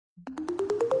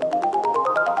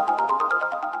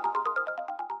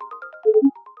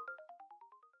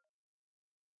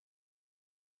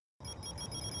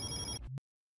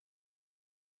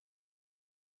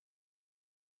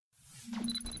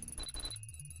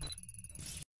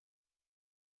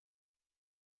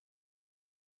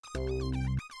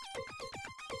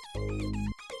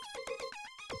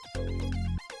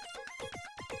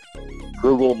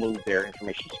Google moved their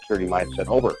information security mindset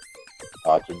over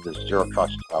to the zero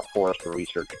trust Forrester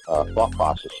research thought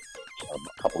process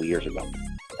a couple of years ago.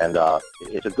 And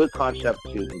it's a good concept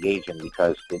to engage in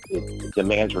because it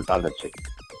demands redundancy.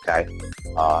 Okay,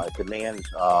 it demands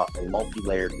a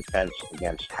multi-layered defense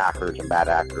against hackers and bad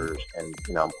actors, and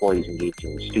employees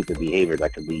engaging in stupid behavior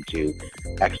that could lead to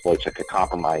exploits that could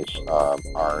compromise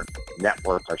our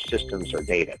network, our systems, our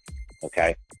data.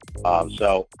 Okay,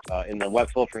 so in the web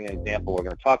filtering example we're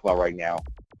going to talk about right now,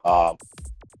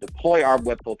 deploy our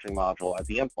web filtering module at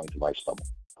the endpoint device level.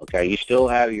 Okay, you still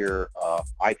have your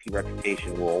IP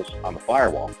reputation rules on the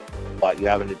firewall, but you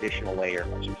have an additional layer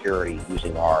of security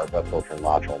using our web filtering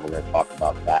module, and we're going to talk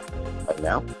about that right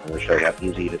now. I'm going to show you how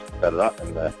easy it is to set it up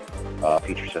and the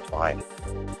feature sets behind it.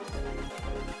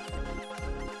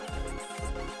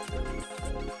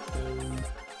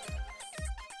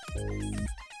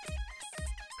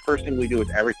 First thing we do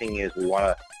with everything is we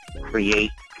want to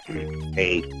create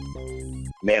a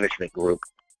management group.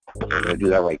 We're going to do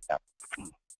that right now.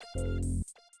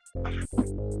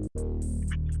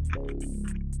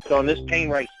 So in this pane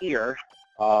right here,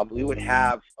 we would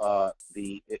have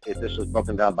if this was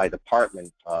broken down by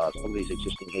department, some of these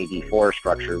existing AD4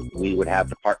 structure, we would have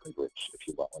department groups, if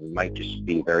you will. And it might just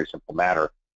be a very simple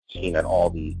matter, seeing that all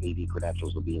the AD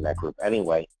credentials will be in that group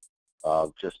anyway,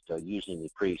 just using the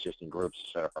pre-existing groups to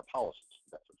set up our policies.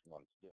 That's what we want to do.